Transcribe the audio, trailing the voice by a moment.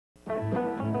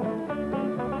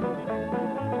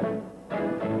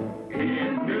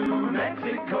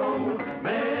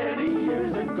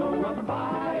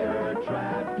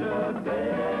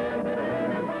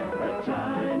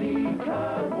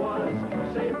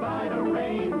find a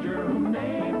ranger who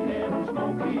named him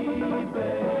Smokey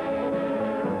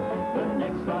Bear. The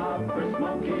next stop for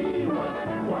Smokey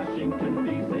was Washington,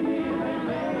 D.C. They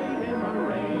made him a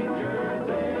ranger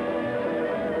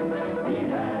there. He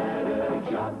had a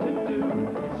job to do,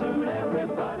 soon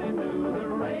everybody knew the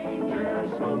ranger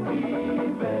Smokey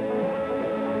Bear.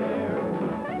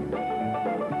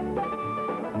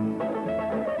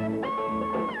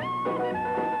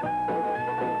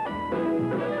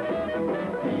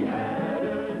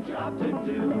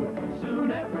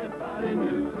 Soon everybody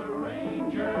knew the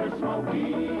ranger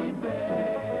Smokey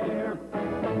Bear.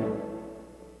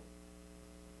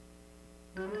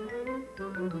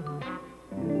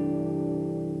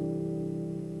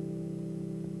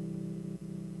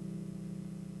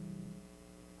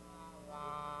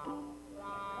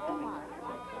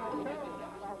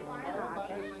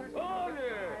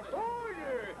 Order!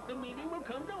 Order! The meeting will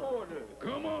come to order.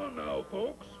 Come on now,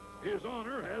 folks. His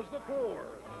Honor has the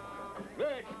floor.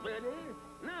 That's better.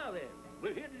 Now then,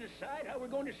 we're here to decide how we're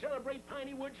going to celebrate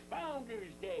Pineywood's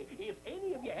Founders Day. If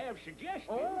any of you have suggestions...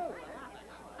 Well,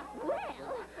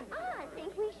 I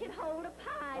think we should hold a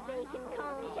pie baking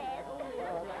contest.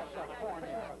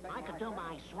 I could do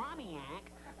my Swamiak.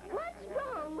 What's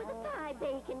wrong with a pie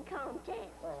baking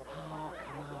contest? Oh,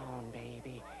 come on,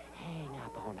 baby. Hang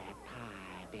up on that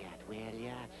pie bit, will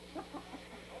ya?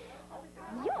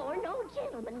 You're no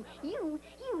gentleman. You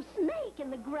snake in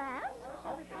the grass.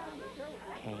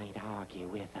 Can't argue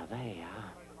with her there.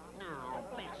 No,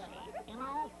 Bessie, in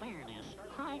all fairness,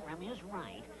 Hiram is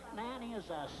right. That is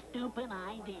a stupid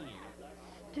idea.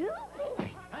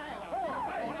 Stupid?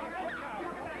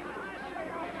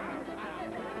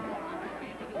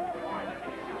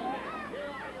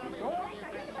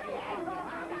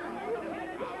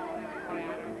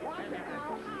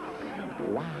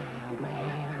 Wow,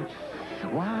 man.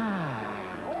 Wow.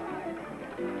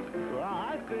 Well,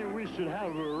 I think we should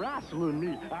have a wrestling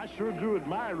meet. I sure do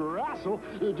admire to wrestle.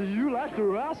 Do you like to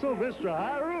wrestle, Mr.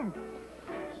 Hiram?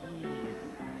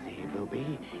 Easy,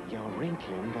 Booby. You're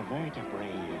wrinkling the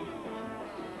vertebrae.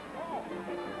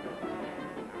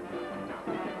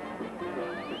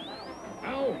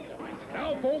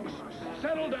 Now, folks,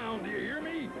 settle down, do you hear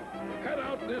me? Cut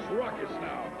out this ruckus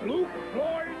now. Luke,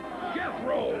 Floyd,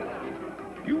 Jethro,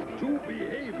 you two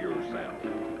behave yourself.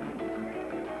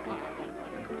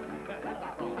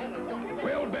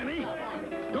 Well, Benny,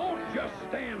 don't just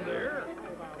stand there.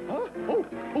 Huh? Oh,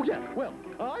 yeah. Well,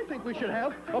 I think we should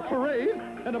have a parade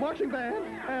and a marching band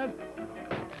and...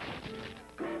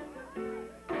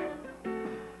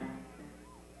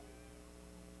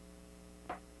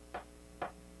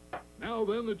 Now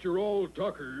then that you're all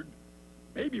tuckered,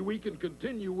 maybe we can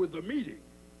continue with the meeting.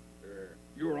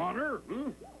 Your Honor?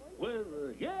 Hmm? Well,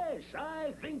 yes,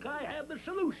 I think I have the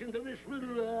solution to this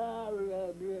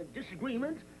little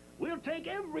disagreement. We'll take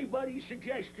everybody's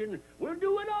suggestion. We'll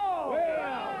do it all.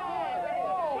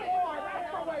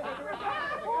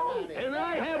 And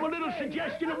I have a little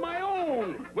suggestion of my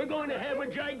own. We're going to have a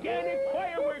gigantic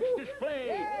fireworks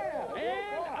display.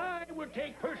 And I will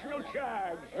take personal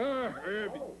charge.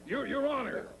 Your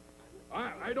Honor,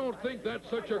 I don't think that's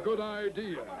such a good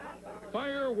idea.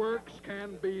 Fireworks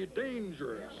can be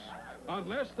dangerous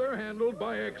unless they're handled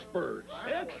by experts.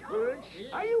 Experts?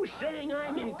 Are you saying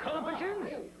I'm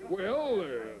incompetent? Well,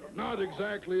 not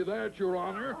exactly that, Your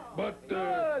Honor, but...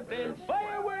 Good, then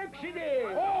fireworks it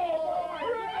is!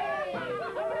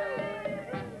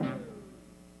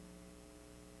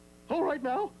 All right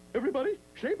now, everybody,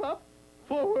 shape up.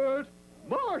 Forward,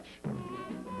 march!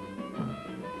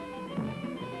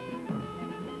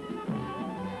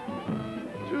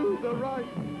 To the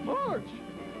right, march!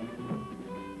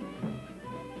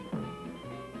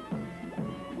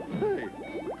 Hey,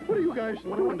 what are you guys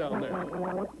doing down there?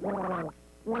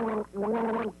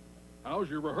 How's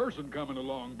your rehearsing coming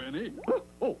along, Benny?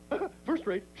 First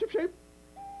rate, ship-shape.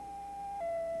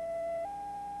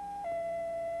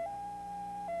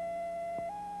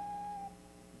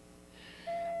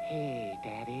 Hey,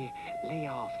 Daddy, lay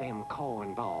off them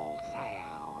cornball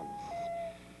sounds.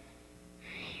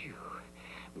 Phew,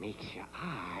 makes your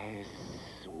eyes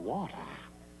water.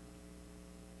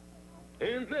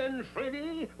 And then,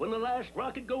 Freddy, when the last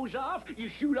rocket goes off, you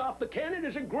shoot off the cannon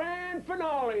as a grand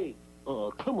finale.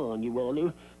 Oh, come on, Your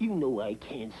Honor. You know I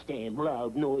can't stand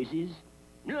loud noises.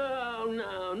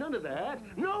 No, none of that.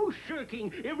 No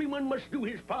shirking. Everyone must do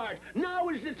his part. Now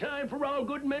is the time for all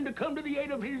good men to come to the aid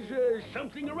of his,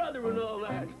 something or other and all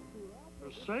that.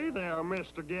 Say there,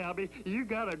 Mr. Gabby, you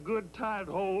got a good tight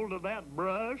hold of that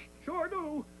brush? Sure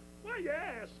do. Why you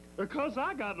ask? Because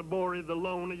I got to borrow the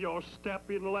loan of your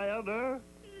stepping ladder.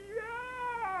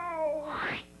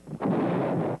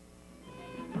 Yow!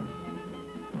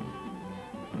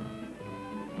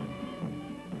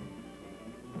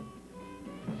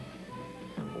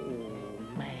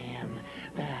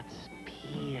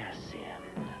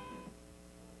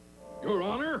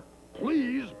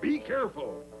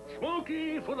 careful.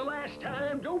 Smokey, for the last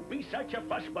time, don't be such a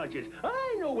fuss budget.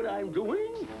 I know what I'm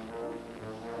doing.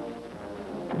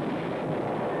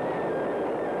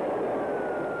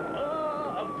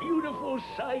 Ah, a beautiful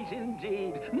sight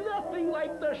indeed. Nothing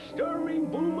like the stirring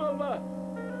boom of a...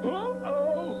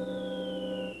 Uh-oh.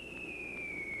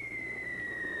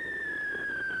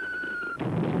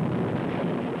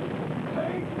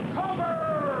 Take cover!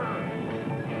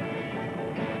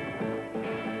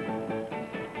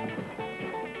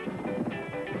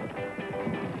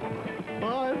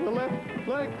 By the left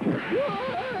flank.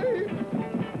 Why?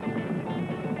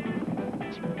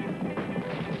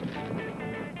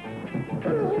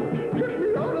 Get me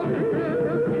out of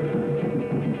here!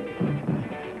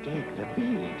 Get the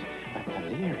beat, but the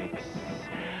lyrics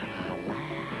are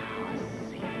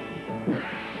lousy.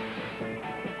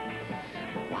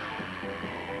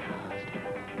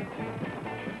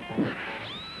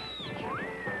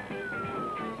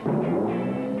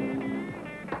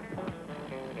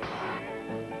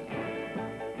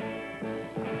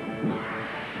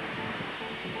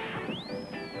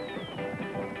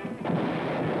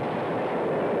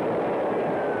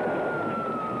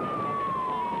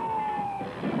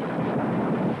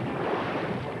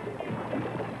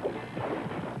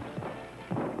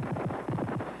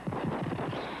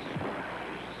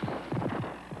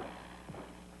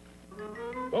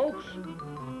 Folks,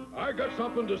 I got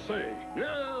something to say.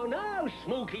 Now,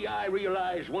 Smokey, I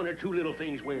realize one or two little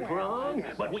things went wrong,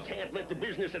 but we can't let the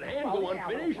business at hand go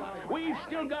unfinished. We've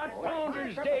still got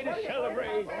Founder's Day to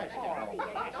celebrate.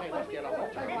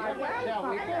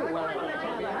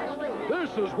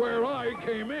 This is where I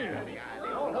came in.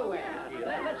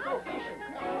 Let's go fishing.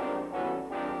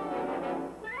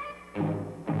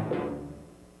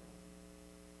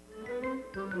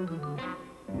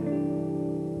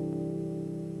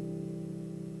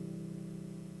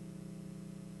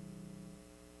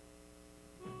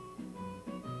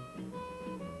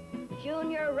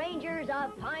 Junior Rangers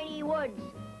of Piney Woods,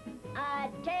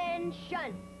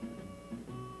 attention!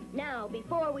 Now,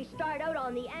 before we start out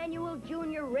on the annual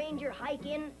Junior Ranger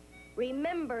hike-in,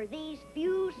 remember these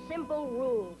few simple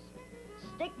rules.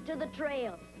 Stick to the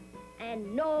trails,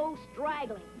 and no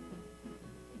straggling.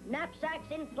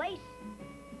 Knapsacks in place.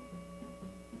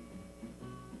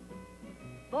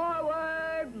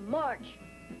 Forward march.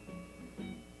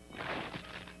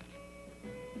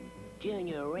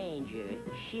 Junior Ranger,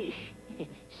 shush.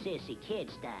 Sissy kid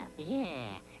stuff.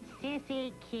 Yeah,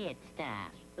 sissy kid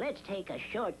stuff. Let's take a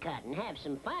shortcut and have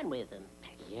some fun with them.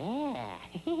 Yeah.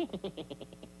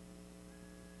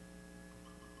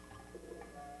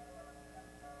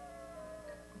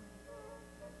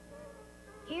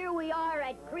 Here we are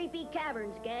at Creepy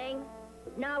Caverns, gang.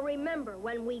 Now remember,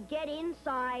 when we get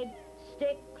inside,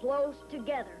 stick close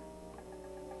together.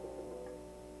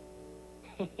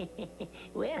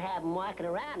 We'll have them walking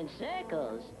around in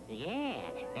circles. Yeah,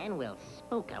 then we'll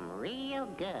spook 'em real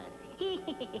good.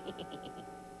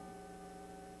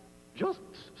 Just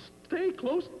stay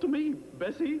close to me,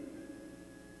 Bessie.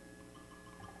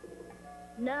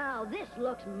 Now, this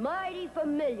looks mighty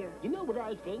familiar. You know what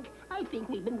I think? I think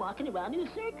we've been walking around in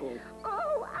a circle.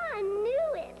 Oh, I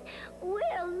knew it.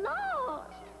 We're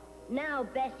lost. Now,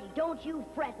 Bessie, don't you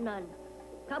fret none.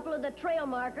 Couple of the trail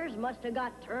markers must have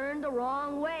got turned the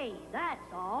wrong way.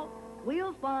 That's all.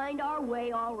 We'll find our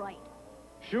way all right.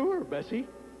 Sure, Bessie.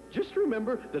 Just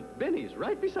remember that Benny's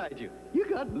right beside you. You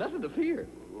got nothing to fear.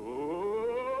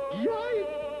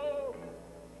 Yikes!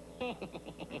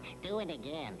 Do it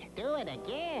again. Do it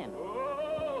again.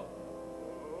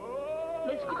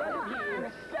 Let's get out of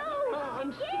here.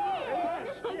 I'm so scared.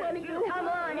 Come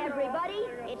on, everybody.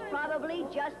 It's probably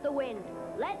just the wind.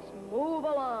 Let's move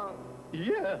along.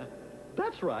 Yeah,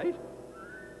 that's right.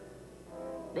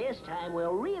 This time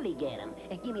we'll really get them.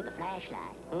 Give me the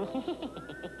flashlight.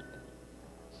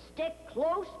 Stick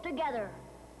close together.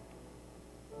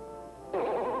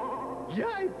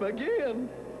 Yipe again.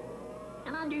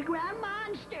 An underground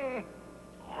monster.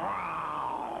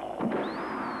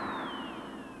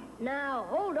 Now,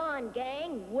 hold on,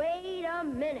 gang. Wait a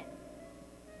minute.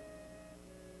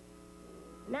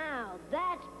 Now,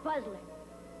 that's puzzling.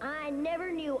 I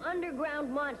never knew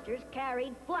underground monsters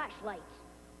carried flashlights.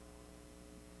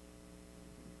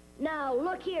 Now,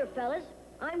 look here, fellas.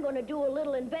 I'm going to do a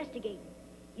little investigating.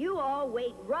 You all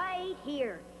wait right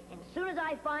here. And as soon as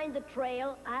I find the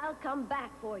trail, I'll come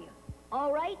back for you.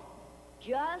 All right?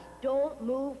 Just don't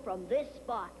move from this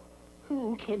spot.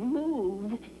 Who can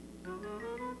move?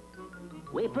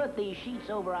 We put these sheets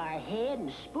over our head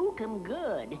and spook 'em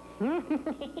good.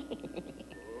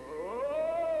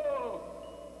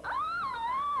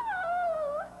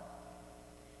 Oh!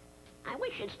 I wish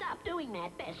should stop doing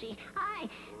that, Bessie.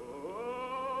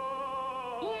 Oh.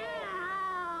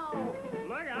 Yow!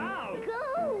 Look out!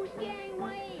 Go, scary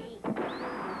way.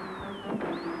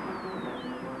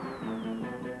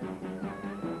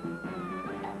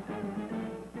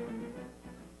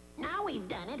 Now we've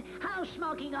done it. How's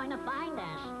Smokey going to find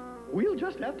us? We'll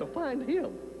just have to find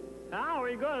him. How are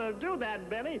we going to do that,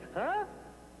 Benny, huh?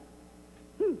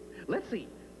 Let's see.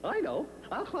 I know.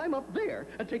 I'll climb up there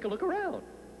and take a look around.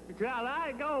 Can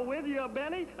I go with you,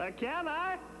 Benny? Can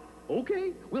I?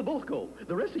 Okay, we'll both go.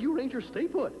 The rest of you Rangers stay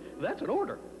put. That's an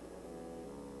order.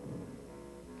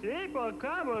 Keep on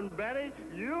coming, Benny.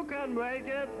 You can make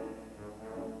it.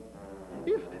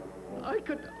 If I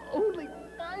could only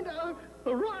find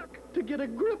a rock to get a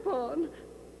grip on.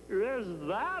 Is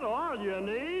that all you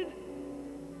need?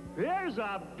 Here's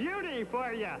a beauty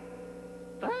for you.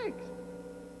 Thanks.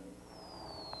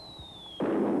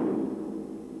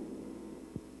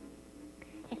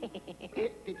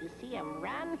 Did you see him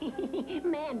run?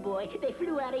 Man, boy, they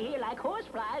flew out of here like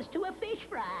horseflies to a fish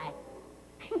fry.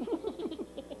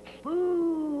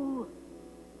 Boo!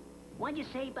 What'd you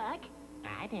say, Buck?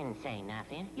 I didn't say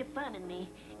nothing. You're funning me.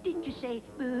 Didn't you say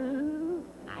boo?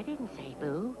 I didn't say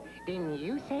boo. Didn't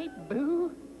you say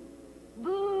boo?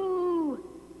 Boo!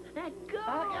 A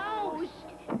ghost!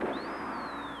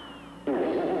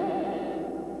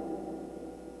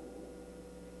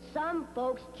 Some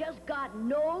folks just got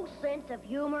no sense of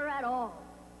humor at all.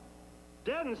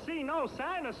 Didn't see no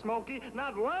sign of Smokey.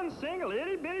 Not one single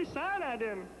itty-bitty sign I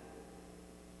didn't.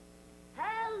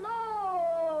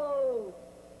 Hello!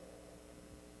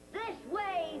 This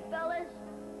way, fellas.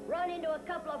 Run into a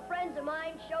couple of friends of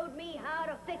mine, showed me how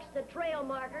to fix the trail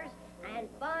markers and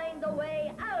find the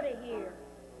way out of here.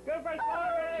 Good for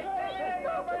Smokey!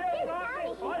 Go for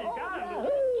it, Smokey! Oh,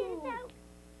 you got it.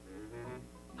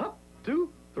 Hop, 2,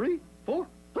 3, 4.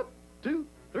 Hop, 2,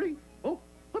 3, 4.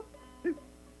 Hop, 2.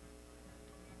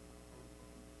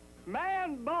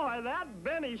 Man, boy, that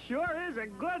Benny sure is a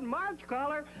good march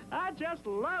caller. I just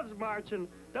loves marching.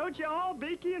 Don't you all,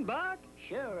 Beaky and Buck?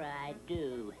 Sure I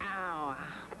do. Ow,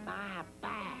 my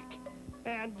back.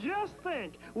 And just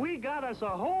think, we got us a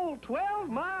whole 12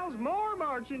 miles more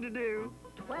marching to do.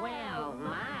 12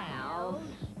 miles?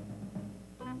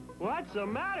 What's the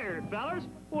matter, fellas?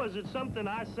 Was it something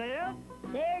I said?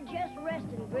 They're just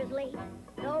resting, Grizzly.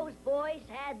 Those boys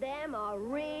had them a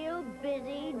real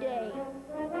busy day.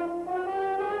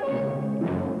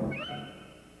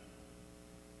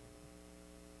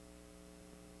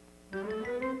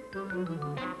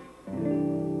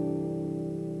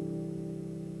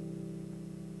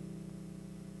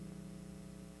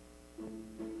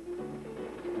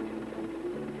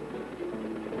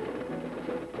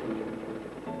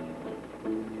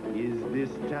 Is this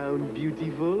town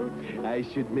beautiful? I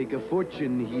should make a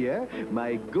fortune here.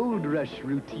 My gold rush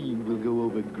routine will go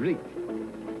over great.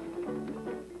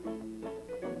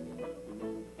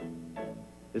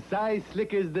 Cy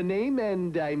Slicker's the name,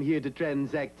 and I'm here to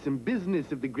transact some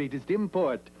business of the greatest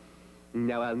import.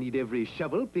 Now I'll need every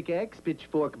shovel, pickaxe,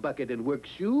 pitchfork, bucket, and work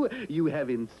shoe you have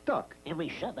in stock. Every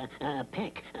shovel,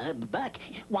 pick, Buck,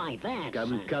 why that's...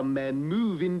 Come, man,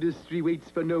 move. Industry waits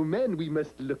for no man. We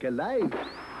must look alive.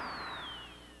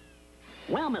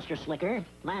 Well, Mr. Slicker,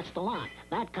 that's the lot.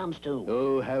 That comes to...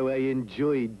 Oh, how I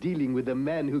enjoy dealing with a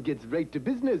man who gets right to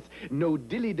business. No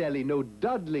dilly-dally, no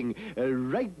dawdling,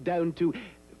 right down to...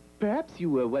 Perhaps you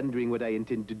were wondering what I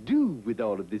intend to do with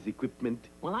all of this equipment.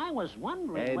 Well, I was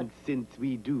wondering what... And since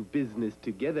we do business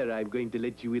together, I'm going to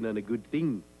let you in on a good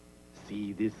thing.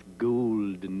 See this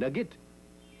gold nugget?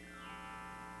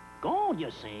 Gold,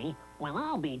 you say? Well,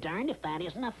 I'll be darned if that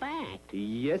isn't a fact.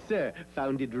 Yes, sir.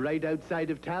 Found it right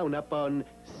outside of town up on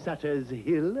Sutter's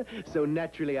Hill. So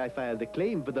naturally I filed a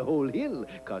claim for the whole hill.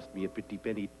 Cost me a pretty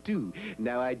penny, too.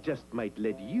 Now I just might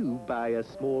let you buy a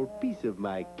small piece of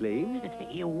my claim.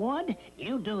 You would?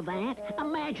 You do that?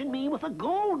 Imagine me with a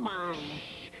gold mine.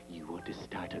 Shh. You want to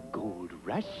start a gold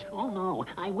rush? Oh, no.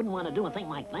 I wouldn't want to do a thing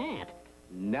like that.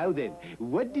 Now then,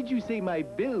 what did you say my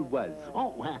bill was?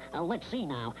 Oh, let's see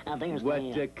now. There's What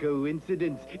the... a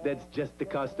coincidence. That's just the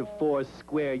cost of 4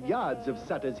 square yards of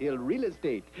Sutter's Hill real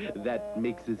estate. That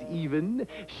makes us even.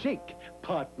 Shake,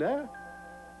 partner.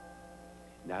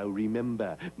 Now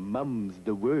remember, mum's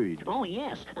the word. Oh,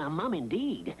 yes, Mum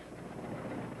indeed.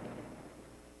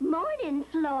 Morning,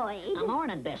 Floyd.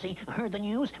 Morning, Bessie. Heard the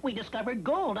news? We discovered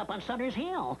gold up on Sutter's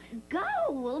Hill.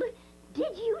 Gold?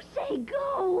 Did you say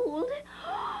gold?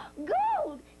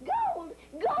 Gold! Gold!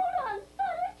 Gold on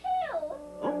Sutter's Hill!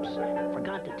 Oops, I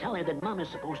forgot to tell her that Mum is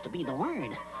supposed to be the word.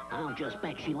 I'll just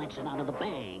bet she lets it out of the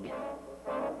bag.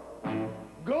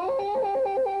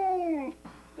 Gold!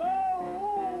 Gold!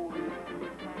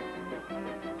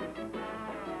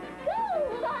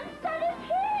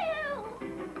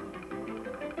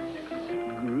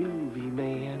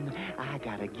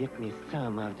 gotta get me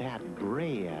some of that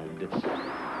bread.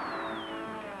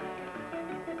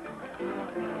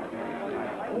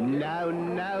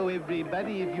 Now,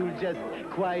 everybody, if you'll just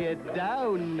quiet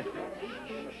down.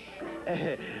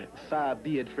 Far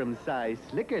be it from Cy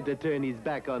Slicker to turn his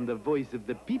back on the voice of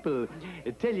the people.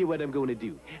 Tell you what I'm going to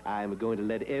do. I'm going to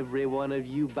let every one of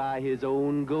you buy his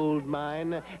own gold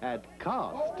mine at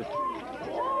cost.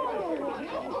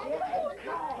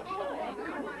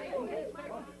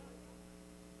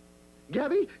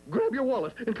 Gabby, grab your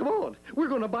wallet and come on. We're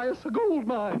going to buy us a gold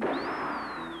mine.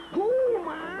 Gold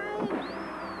mine?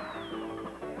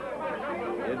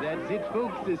 That's it,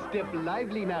 folks. Step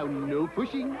lively now. No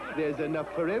pushing. There's enough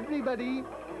for everybody.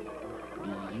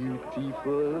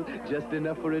 Beautiful. Just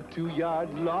enough for a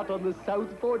 2-yard lot on the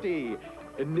South 40.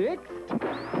 Next.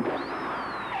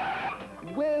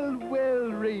 Well,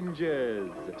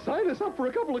 Rangers. Sign us up for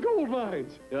a couple of gold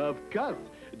mines. Of course.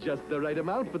 Just the right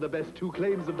amount for the best 2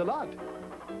 claims of the lot.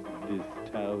 This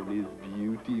town is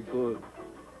beautiful.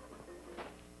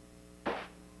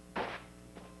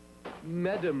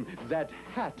 Madam, that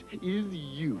hat is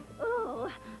you. Oh,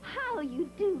 how you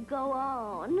do go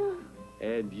on.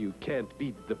 And you can't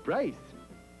beat the price.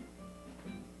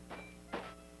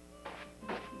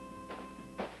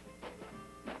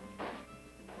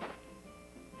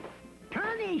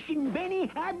 Tarnation,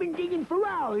 Benny. I've been digging for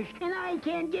hours, and I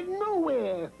can't get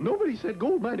nowhere. Nobody said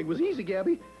gold mining was easy,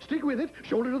 Gabby. Stick with it,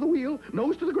 shoulder to the wheel,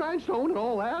 nose to the grindstone, and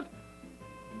all that.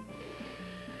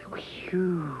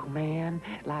 Phew, man,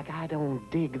 like I don't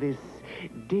dig this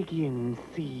digging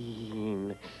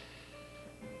scene.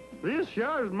 This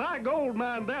sure is my gold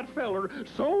mine that feller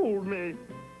sold me.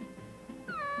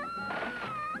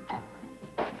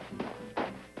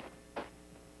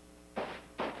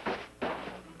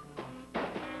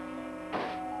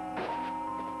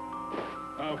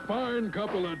 A fine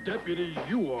couple of deputies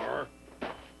you are.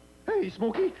 Hey,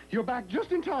 Smokey, you're back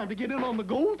just in time to get in on the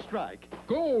gold strike.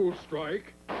 Gold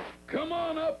strike? Come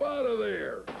on up out of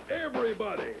there,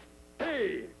 everybody.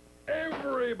 Hey,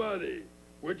 everybody.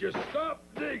 Would you stop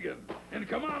digging and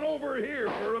come on over here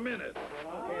for a minute?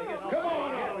 Come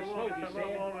on up.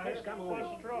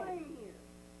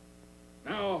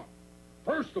 Now,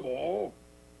 first of all,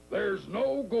 there's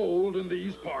no gold in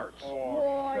these parts.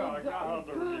 Oh,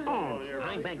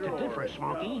 I beg to differ,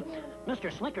 Smokey. Mr.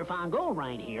 Slicker found gold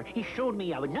right here. He showed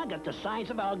me a nugget the size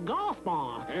of a golf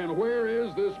ball. And where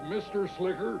is this Mr.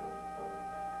 Slicker?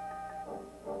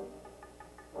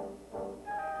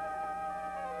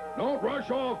 Don't rush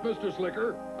off, Mr.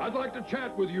 Slicker. I'd like to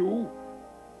chat with you.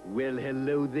 Well,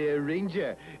 hello there,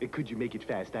 Ranger. Could you make it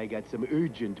fast? I got some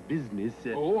urgent business.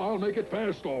 Oh, I'll make it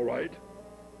fast, all right.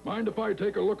 Mind if I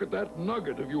take a look at that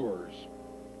nugget of yours?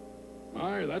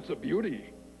 My, that's a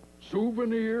beauty.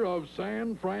 Souvenir of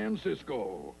San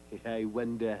Francisco. I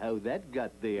wonder how that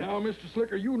got there. Now, Mr.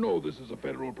 Slicker, you know this is a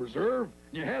federal preserve.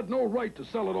 You had no right to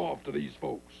sell it off to these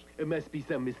folks. It must be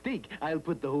some mistake. I'll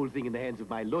put the whole thing in the hands of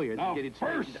my lawyers Now, and get it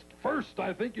straightened. first,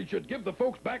 I think you should give the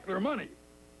folks back their money.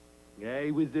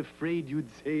 I was afraid you'd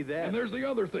say that. And there's the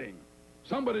other thing.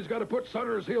 Somebody's got to put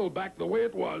Sutter's Hill back the way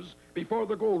it was before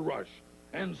the gold rush.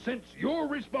 And since you're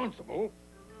responsible...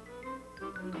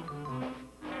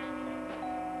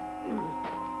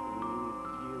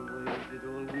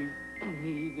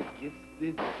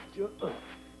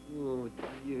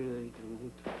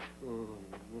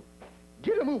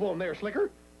 Get a move on there,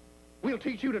 Slicker. We'll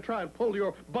teach you to try and pull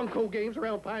your bunco games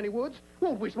around Piney Woods,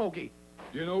 won't we, Smokey?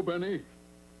 You know, Benny,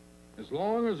 as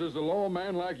long as there's a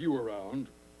lawman like you around,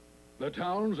 the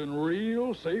town's in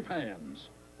real safe hands.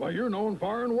 Why, you're known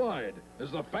far and wide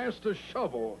as the fastest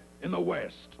shovel in the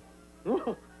West. Can't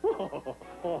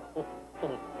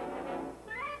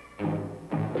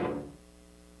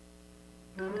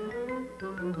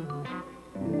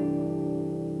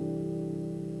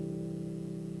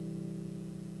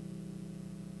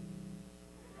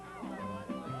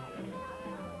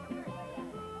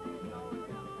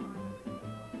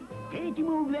you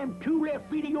move them 2 left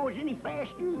feet of yours any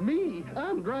faster? Me?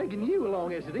 I'm dragging you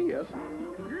along as it is.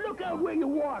 Look out where you're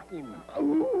walking.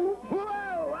 Ooh.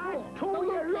 Whoa, I told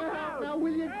you, look out. Now,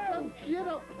 will you get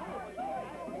up?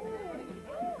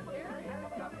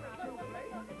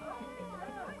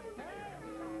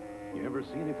 You ever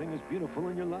see anything as beautiful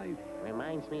in your life?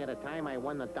 Reminds me of the time I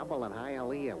won the double in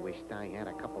Hialeah. Wished I had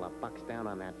a couple of bucks down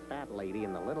on that fat lady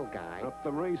and the little guy. Up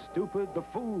the race, stupid. The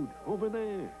food, over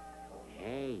there.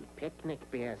 Hey, picnic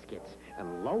baskets,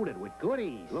 and loaded with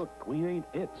goodies. Look, we ain't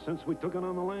it since we took it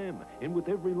on the lam. And with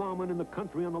every lawman in the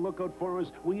country on the lookout for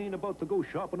us, we ain't about to go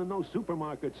shopping in those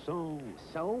supermarkets, so...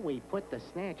 So we put the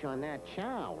snatch on that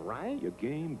chow, right? Your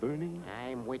game, Bernie?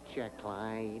 I'm with you,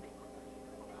 Clyde.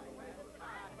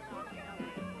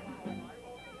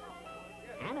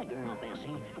 girl,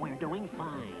 Bessie. We're doing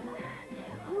fine.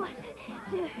 What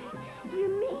do you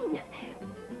mean?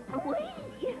 We?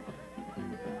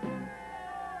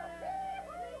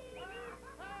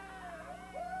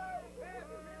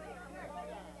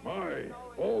 My,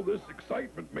 all this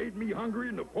excitement made me hungry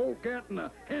in the polecat in the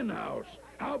hen house.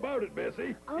 How about it,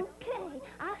 Bessie? Okay,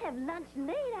 I'll have lunch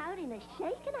laid out in a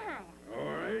shake and a half.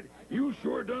 All right. You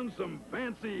sure done some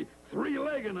fancy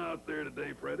three-legging out there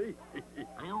today, Freddie.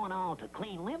 I owe it all to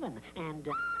clean living, and...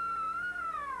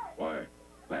 Why,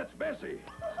 that's Bessie.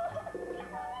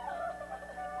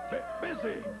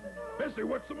 Bessie! Bessie,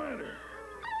 what's the matter?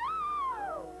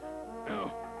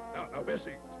 Now,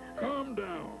 Bessie, calm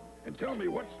down and tell me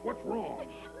what's wrong.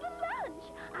 The lunch!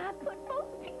 I put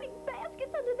both picnic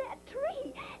baskets under that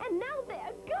tree, and now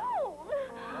they're gone.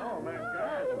 Oh, my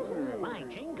God. My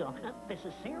jingo, this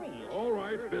is serious. All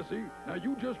right, Bessie. Now,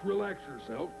 you just relax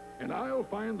yourself, and I'll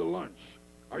find the lunch.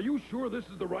 Are you sure this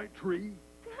is the right tree?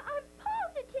 I'm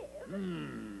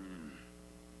positive.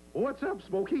 What's up,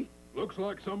 Smokey? Looks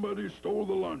like somebody stole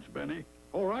the lunch, Benny.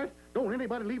 All right, don't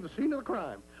anybody leave the scene of the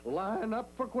crime. Line up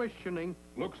for questioning.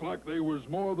 Looks like there was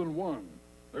more than one.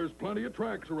 There's plenty of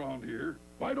tracks around here.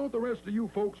 Why don't the rest of you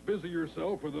folks busy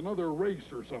yourself with another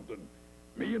race or something?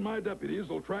 Me and my deputies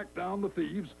will track down the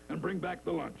thieves and bring back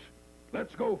the lunch.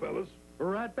 Let's go, fellas.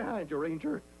 Right behind you,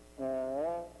 Ranger.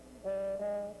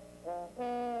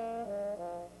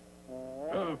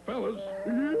 Fellas.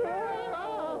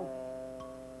 Yeah!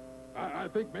 I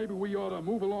think maybe we ought to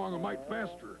move along a mite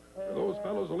faster. Those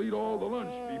fellas will eat all the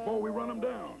lunch before we run them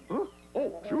down. Huh?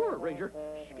 Oh, sure, Ranger.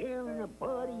 Scaring a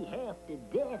body half to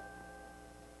death.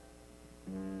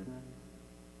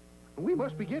 We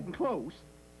must be getting close.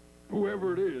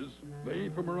 Whoever it is, they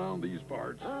ain't from around these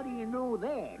parts. How do you know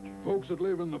that? Folks that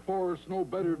live in the forest know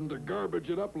better than to garbage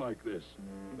it up like this.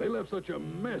 They left such a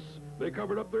mess, they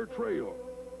covered up their trail.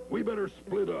 We better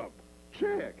split up.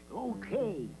 Check.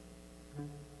 Okay.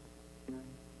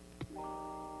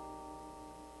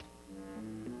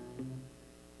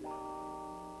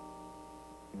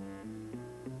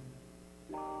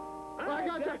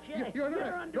 I got you.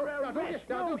 You're under arrest.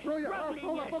 Don't throw your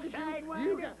hold up, look at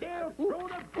you. They'll throw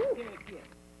the book at you.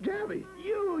 Gabby.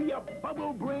 You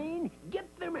bubble brain. Get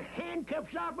them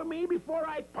handcuffs off of me before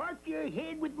I part your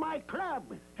head with my club.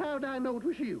 How'd I know it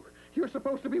was you? You're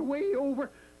supposed to be way over.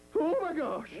 Oh, my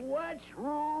gosh. What's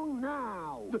wrong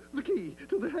now? The key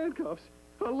to the handcuffs.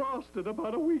 I lost it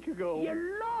about a week ago.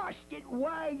 You lost it?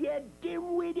 Why, you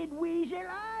dim-witted weasel.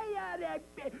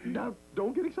 Now,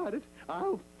 don't get excited.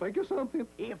 I'll think of something.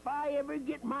 If I ever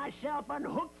get myself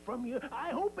unhooked from you,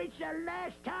 I hope it's the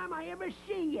last time I ever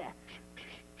see you.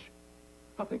 Shh.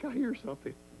 I think I hear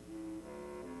something.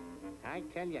 I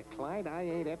tell you, Clyde, I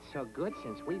ain't ate so good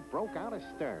since we broke out of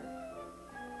stir.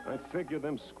 I figure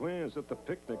them squares at the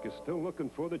picnic is still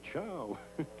looking for the chow.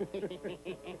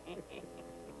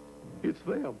 It's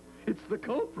them. It's the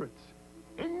culprits.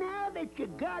 And now that you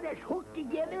got us hooked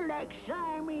together like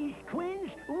Siamese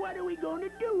twins, what are we going to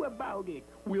do about it?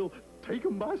 We'll take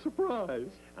them by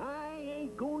surprise. I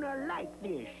ain't gonna like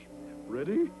this.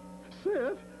 Ready?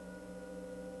 Set.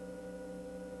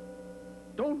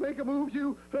 Don't make a move,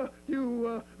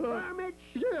 Varmints?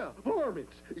 Yeah,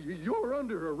 varmints. You're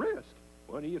under arrest.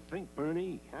 What do you think,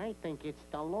 Bernie? I think it's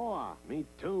the law. Me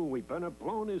too. We better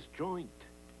blow this joint.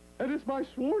 And it's my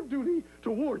sworn duty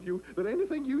to warn you that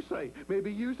anything you say may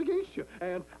be used against you.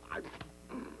 And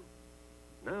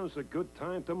Now's a good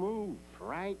time to move.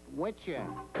 Right with you.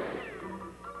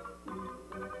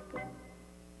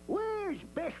 Where's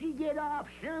Bessie get off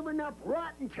serving up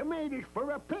rotten tomatoes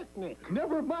for a picnic?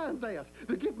 never mind that.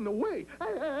 They're getting away.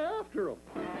 After them.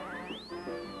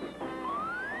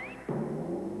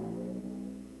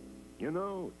 You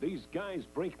know, these guys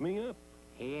break me up.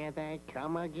 Here they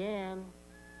come again.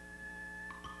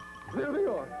 There they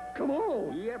are. Come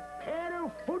on. You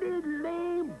paddle-footed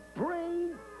lame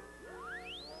brain.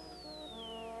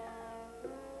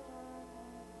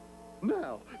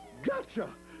 Now, gotcha.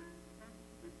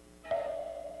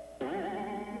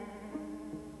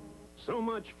 So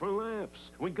much for laughs.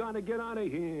 We gotta get out of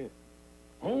here.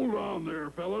 Hold on there,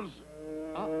 fellas.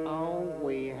 Uh-oh,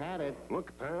 we had it.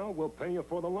 Look, pal, we'll pay you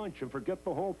for the lunch and forget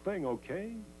the whole thing,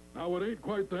 okay? Now, it ain't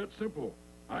quite that simple.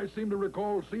 I seem to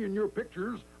recall seeing your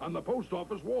pictures on the post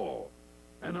office wall.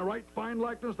 And a right fine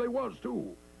likeness they was,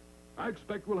 too. I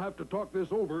expect we'll have to talk this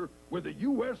over with the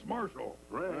U.S. Marshal.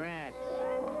 Rats.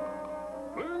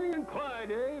 Bernie and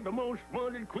Clyde, eh? The most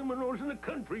wanted criminals in the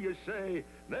country, you say.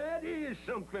 That is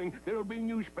something. There'll be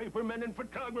newspapermen and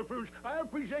photographers. I'll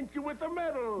present you with a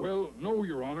medal. Well, no,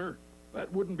 Your Honor.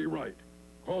 That wouldn't be right.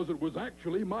 'cause it was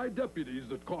actually my deputies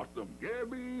that caught them.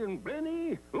 Gabby and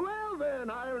Benny? Well, then,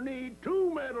 I'll need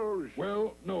 2 medals.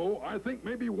 Well, no, I think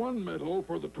maybe 1 medal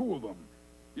for the 2 of them.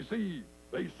 You see,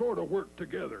 they sort of work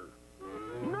together.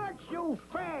 Not so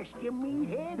fast, you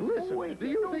meathead. Listen, Boy, do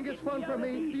you don't think it's get fun me for out of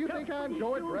me? these Do you cuffs think I pretty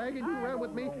enjoy soon. dragging you around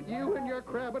with me? You and your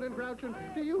crabbing and crouching?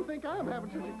 Do you think I'm having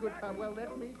such a good time? Well,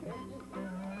 let me tell you.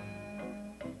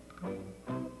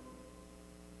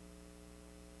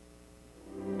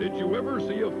 Did you ever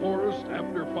see a forest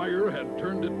after fire had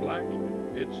turned it black?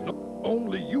 It's not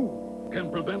only you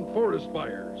can prevent forest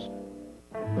fires.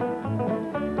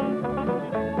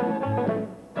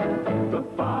 The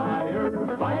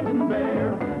fire-fighting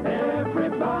bear,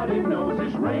 everybody knows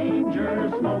it's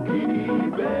Ranger Smokey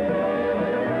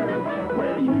Bear.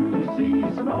 Where you see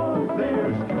smoke,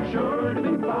 there's sure to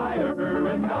be fire,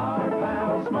 and our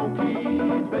pal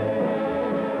Smokey Bear.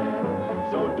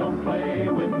 So don't play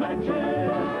with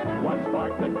matches, one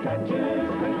spark that catches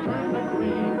can turn the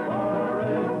green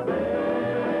forest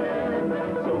bare.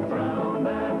 So drown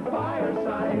that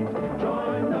fireside,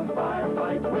 join the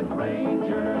firefight with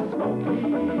Ranger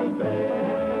Smokey Bear.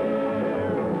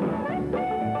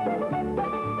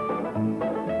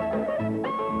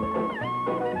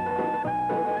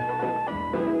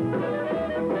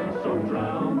 So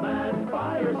drown that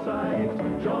fireside,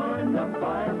 join the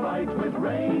firefight with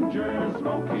Ranger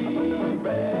Smokey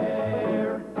Bear.